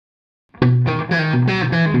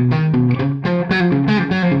Hey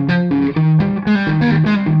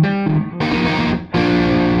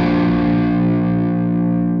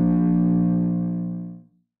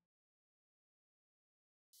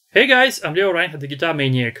guys, I'm Renhardt, the Guitar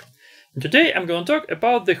Maniac, and today I'm gonna talk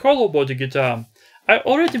about the hollow body guitar. I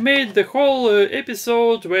already made the whole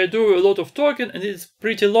episode where I do a lot of talking and it's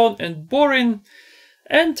pretty long and boring,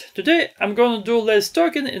 and today I'm gonna do less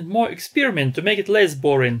talking and more experiment to make it less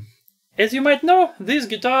boring. As you might know, this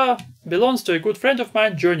guitar belongs to a good friend of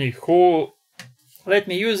mine, Johnny, who let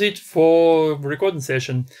me use it for recording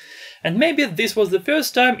session. And maybe this was the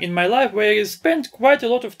first time in my life where I spent quite a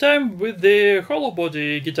lot of time with the hollow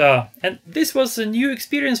body guitar. And this was a new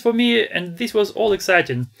experience for me and this was all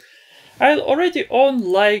exciting. I already own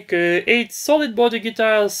like 8 solid body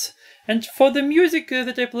guitars, and for the music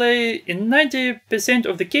that I play, in 90%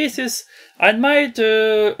 of the cases I might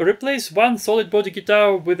replace one solid body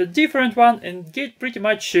guitar with a different one and get pretty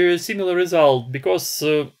much a similar result, because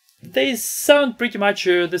they sound pretty much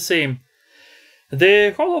the same.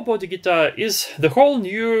 The hollow body guitar is the whole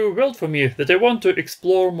new world for me that I want to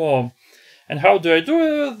explore more. And how do I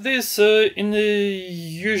do this in the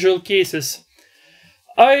usual cases?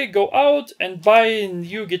 I go out and buy a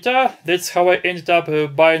new guitar. That's how I ended up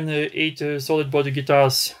buying 8 solid body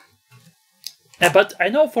guitars. But I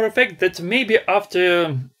know for a fact that maybe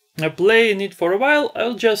after playing it for a while,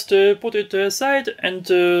 I'll just put it aside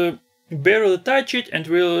and barely touch it, and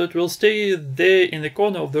it will stay there in the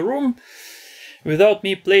corner of the room without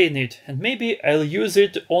me playing it, and maybe I'll use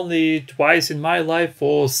it only twice in my life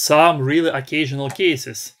for some really occasional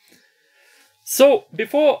cases. So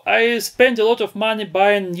before I spend a lot of money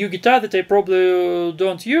buying a new guitar that I probably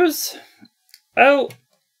don't use, I'll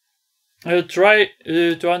try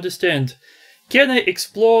to understand, can I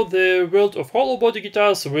explore the world of hollow body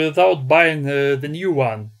guitars without buying the new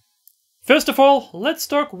one? First of all, let's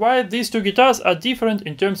talk why these two guitars are different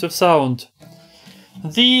in terms of sound.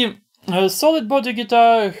 The solid body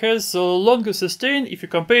guitar has a longer sustain if you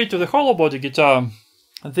compare it to the hollow body guitar.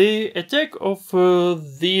 The attack of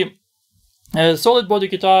the solid body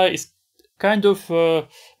guitar is kind of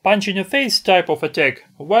punch in your face type of attack,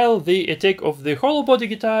 while the attack of the hollow body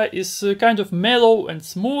guitar is kind of mellow and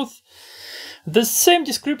smooth. The same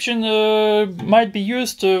description might be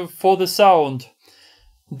used for the sound.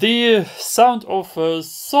 The sound of a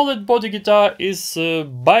solid body guitar is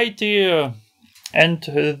bitey, and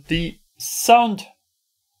the sound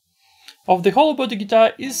of the hollow body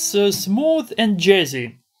guitar is smooth and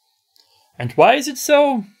jazzy. And why is it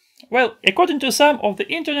so? Well, according to some of the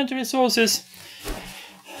internet resources,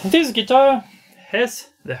 this guitar has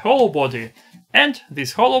the hollow body, and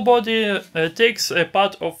this hollow body takes a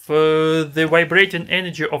part of the vibrating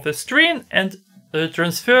energy of the string and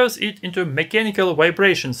transfers it into mechanical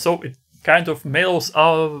vibration, so it kind of mellows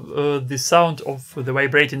out the sound of the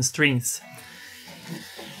vibrating strings.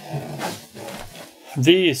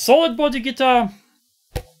 The solid body guitar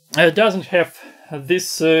doesn't have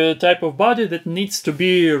this type of body that needs to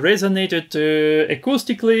be resonated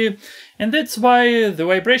acoustically, and that's why the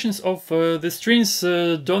vibrations of the strings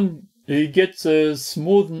don't get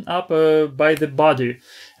smoothened up by the body,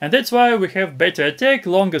 and that's why we have better attack,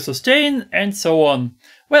 longer sustain, and so on.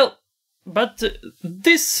 Well, but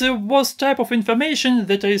this was type of information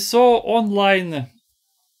that I saw online,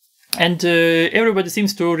 and everybody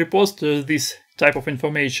seems to repost this type of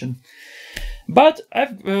information. But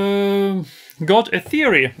I've got a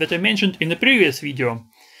theory that I mentioned in the previous video.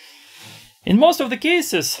 In most of the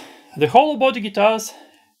cases, the hollow body guitars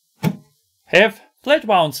have flat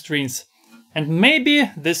wound strings, and maybe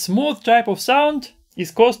the smooth type of sound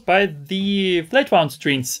is caused by the flat wound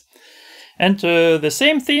strings. And the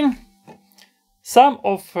same thing, some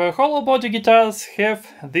of hollow body guitars have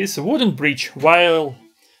this wooden bridge, while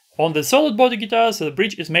on the solid body guitars the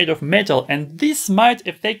bridge is made of metal, and this might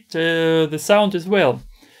affect the sound as well.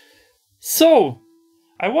 So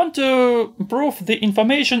I want to prove the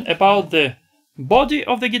information about the body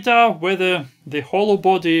of the guitar, whether the hollow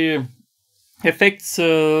body affects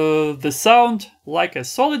the sound like a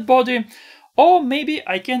solid body, or maybe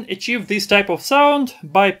I can achieve this type of sound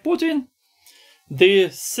by putting the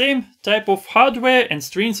same type of hardware and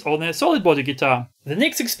strings on a solid body guitar. The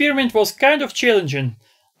next experiment was kind of challenging.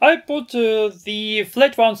 I put the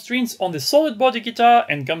flat wound strings on the solid body guitar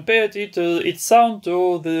and compared its sound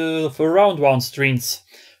to the round wound strings.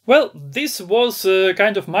 Well, this was a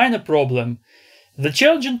kind of minor problem. The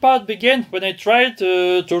challenging part began when I tried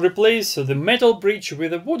to replace the metal bridge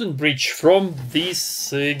with a wooden bridge from this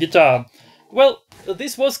guitar. Well,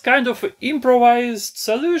 this was kind of an improvised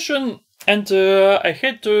solution. and I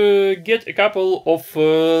had to get a couple of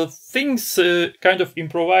things, kind of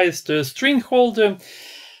improvised string holder,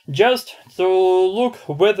 just to look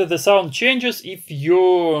whether the sound changes if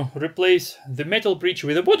you replace the metal bridge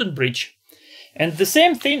with a wooden bridge. And the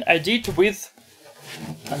same thing I did with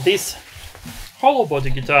this hollow body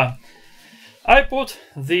guitar. I put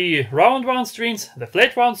the round wound strings, the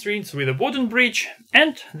flat wound strings with a wooden bridge,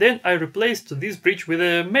 and then I replaced this bridge with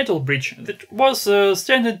a metal bridge that was a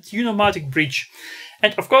standard pneumatic bridge.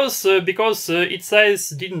 And of course, because its size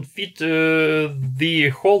didn't fit the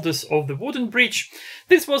holders of the wooden bridge,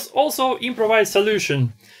 this was also improvised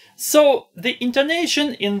solution. So the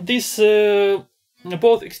intonation in this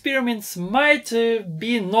both experiments might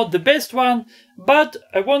be not the best one, but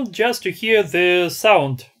I want just to hear the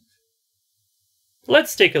sound.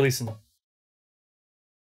 Let's take a listen.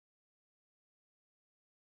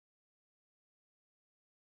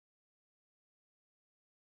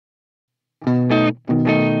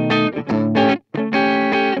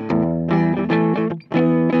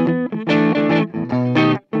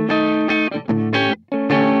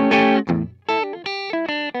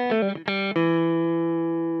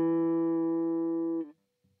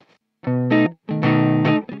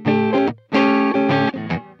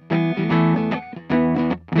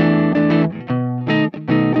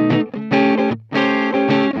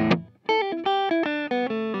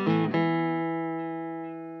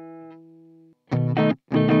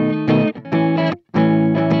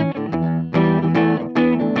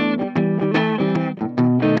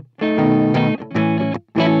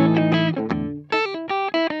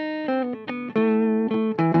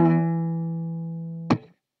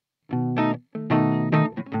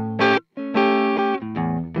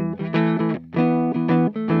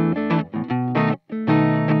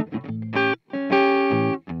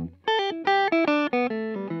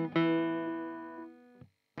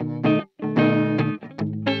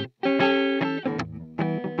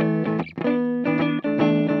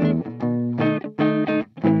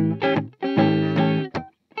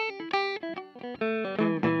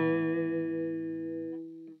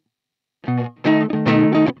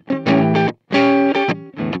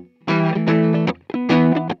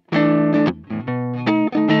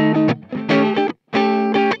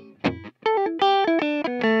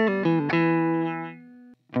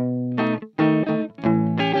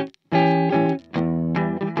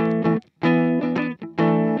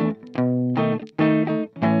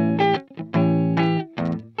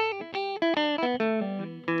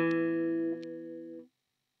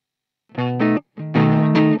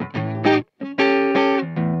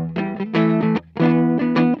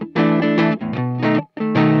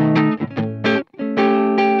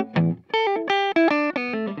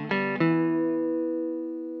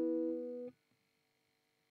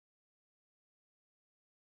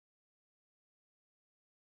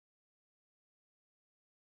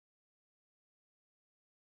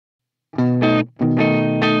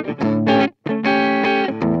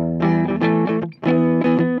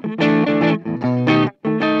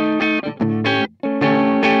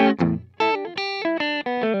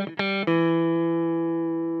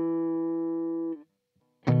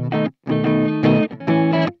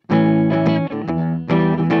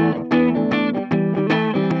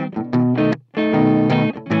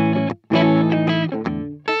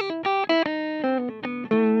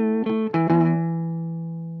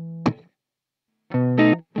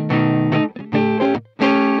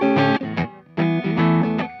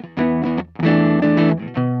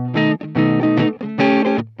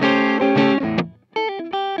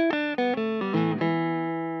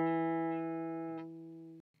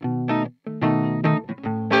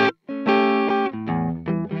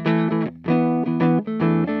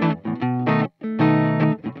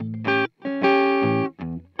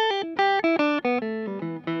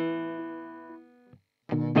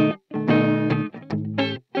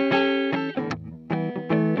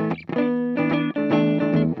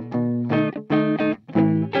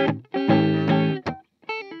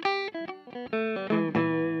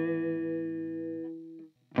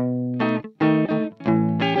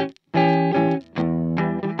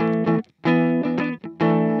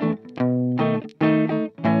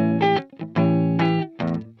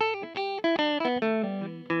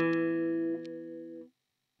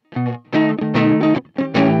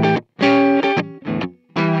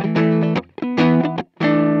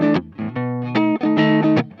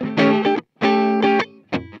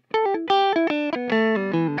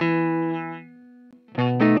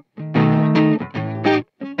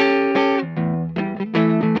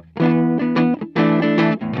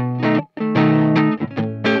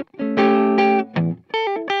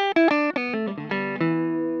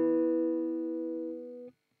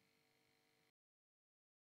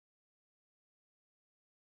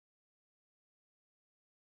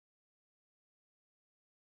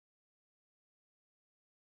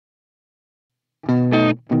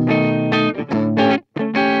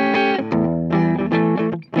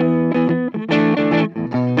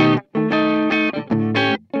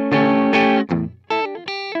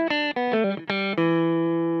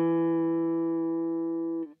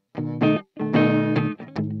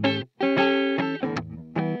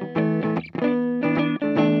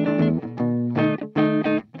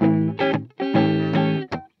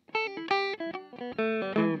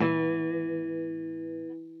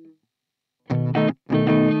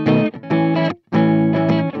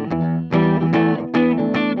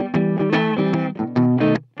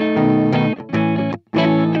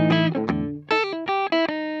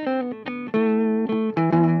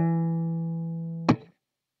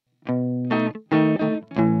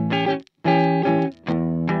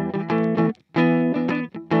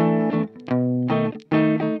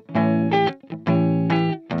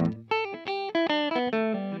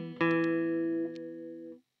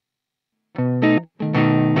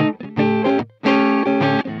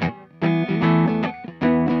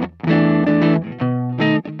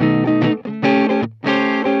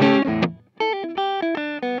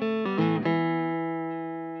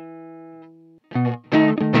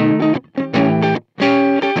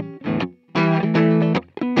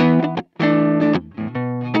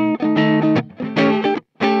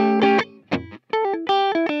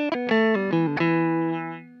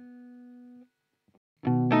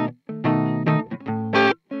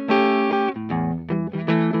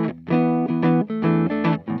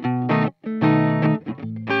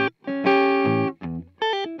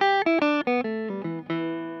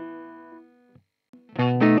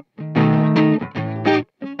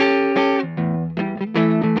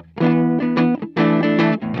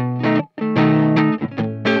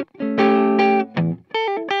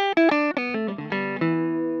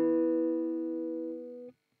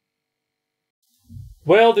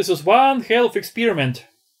 Well, this was one hell of experiment.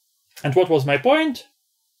 And what was my point?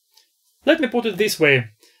 Let me put it this way.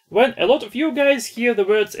 When a lot of you guys hear the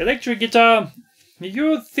words electric guitar,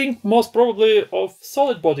 you think most probably of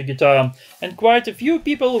solid body guitar, and quite a few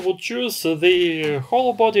people would choose the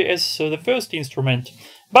hollow body as the first instrument.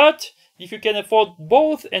 But if you can afford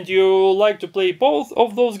both and you like to play both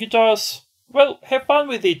of those guitars, well, have fun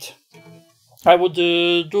with it. I would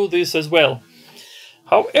do this as well.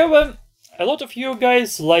 However, a lot of you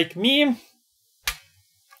guys, like me,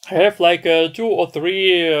 have like 2 or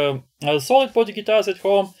 3 solid body guitars at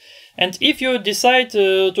home, and if you decide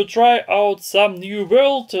to try out some new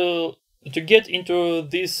world to get into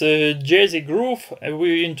this jazzy groove,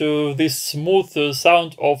 into this smooth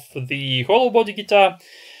sound of the hollow body guitar,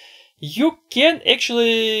 you can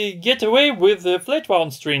actually get away with flat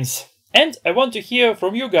wound strings. And I want to hear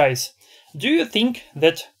from you guys. Do you think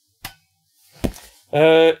that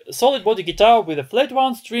solid body guitar with a flat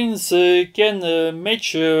wound strings can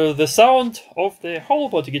match the sound of the hollow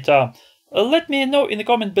body guitar? Let me know in the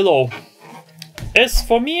comment below. As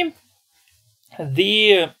for me,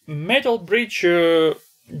 the metal bridge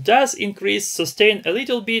does increase sustain a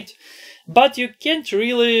little bit, but you can't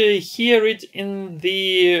really hear it in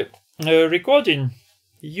the recording.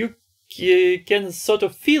 You can sort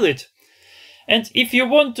of feel it. And if you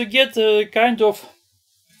want to get a kind of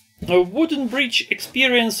a wooden bridge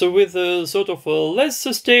experience with a sort of less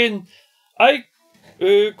sustain, I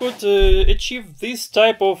could achieve this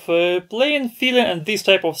type of playing feeling and this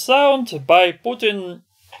type of sound by putting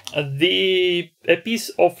a piece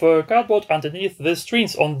of cardboard underneath the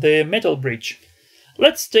strings on the metal bridge.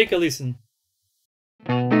 Let's take a listen.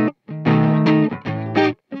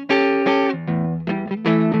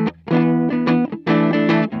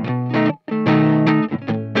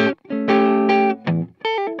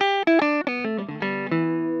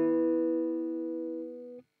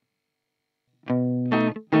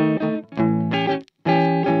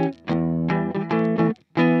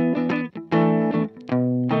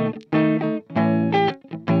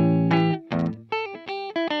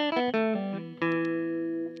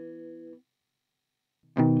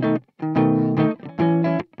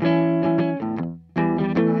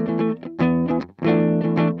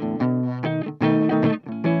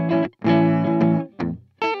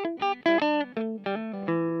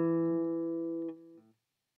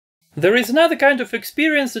 There is another kind of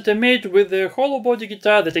experience that I made with the hollow body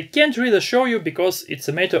guitar that I can't really show you because it's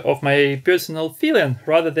a matter of my personal feeling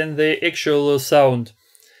rather than the actual sound.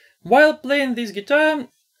 While playing this guitar,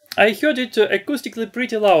 I heard it acoustically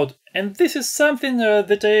pretty loud, and this is something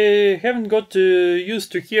that I haven't got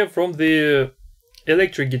used to hear from the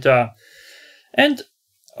electric guitar. And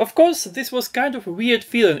of course this was kind of a weird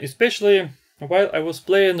feeling, especially while I was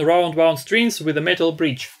playing round wound strings with a metal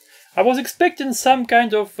bridge. I was expecting some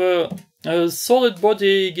kind of solid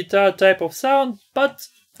body guitar type of sound, but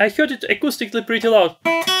I heard it acoustically pretty loud.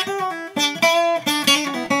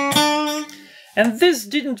 And this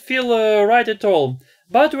didn't feel right at all.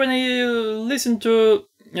 But when I listened to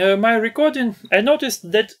my recording, I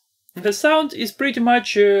noticed that the sound is pretty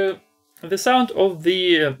much the sound of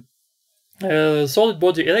the solid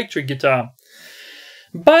body electric guitar.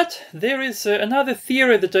 But there is another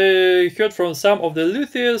theory that I heard from some of the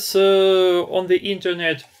luthiers on the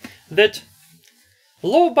internet, that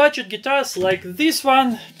low-budget guitars like this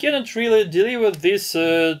one cannot really deliver this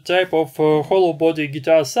type of hollow body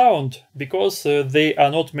guitar sound, because they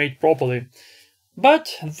are not made properly.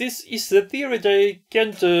 But this is the theory that I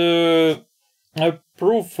can't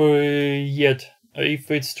prove yet,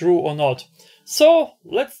 if it's true or not. So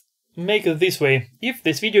let's make it this way. If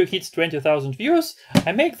this video hits 20,000 views,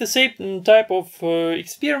 I make the same type of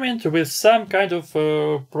experiment with some kind of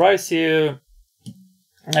pricey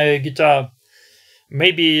guitar.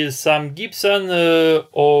 Maybe some Gibson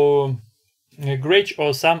or Gretsch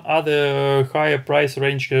or some other higher price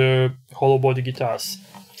range hollow body guitars.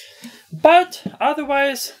 But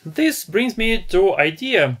otherwise, this brings me to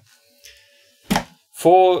idea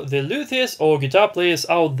for the luthiers or guitar players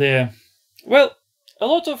out there. Well, a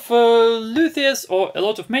lot of luthiers or a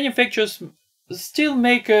lot of manufacturers still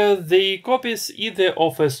make the copies either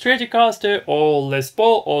of a Stratocaster or Les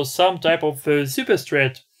Paul or some type of Super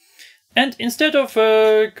Strat. And instead of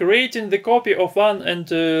creating the copy of one and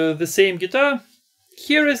the same guitar,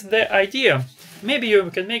 here is the idea. Maybe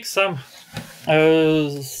you can make some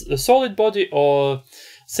solid body or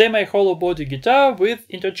semi-hollow body guitar with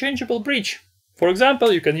interchangeable bridge. For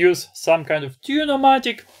example, you can use some kind of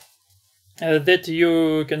tune-o-matic that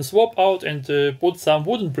you can swap out and put some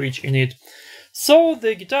wooden bridge in it. So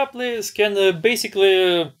the guitar players can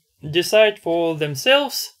basically decide for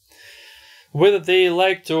themselves whether they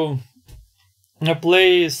like to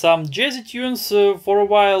play some jazzy tunes for a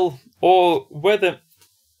while, or whether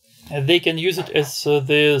they can use it as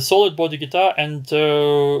the solid body guitar and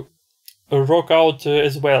rock out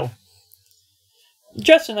as well.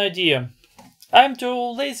 Just an idea. I'm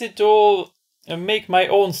too lazy to make my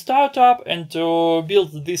own startup and to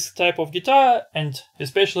build this type of guitar, and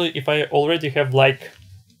especially if I already have like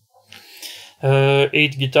 8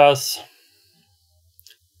 guitars.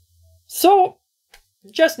 So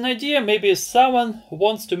just an idea, maybe someone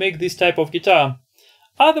wants to make this type of guitar.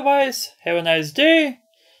 Otherwise, have a nice day,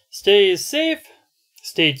 stay safe,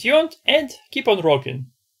 stay tuned, and keep on rocking.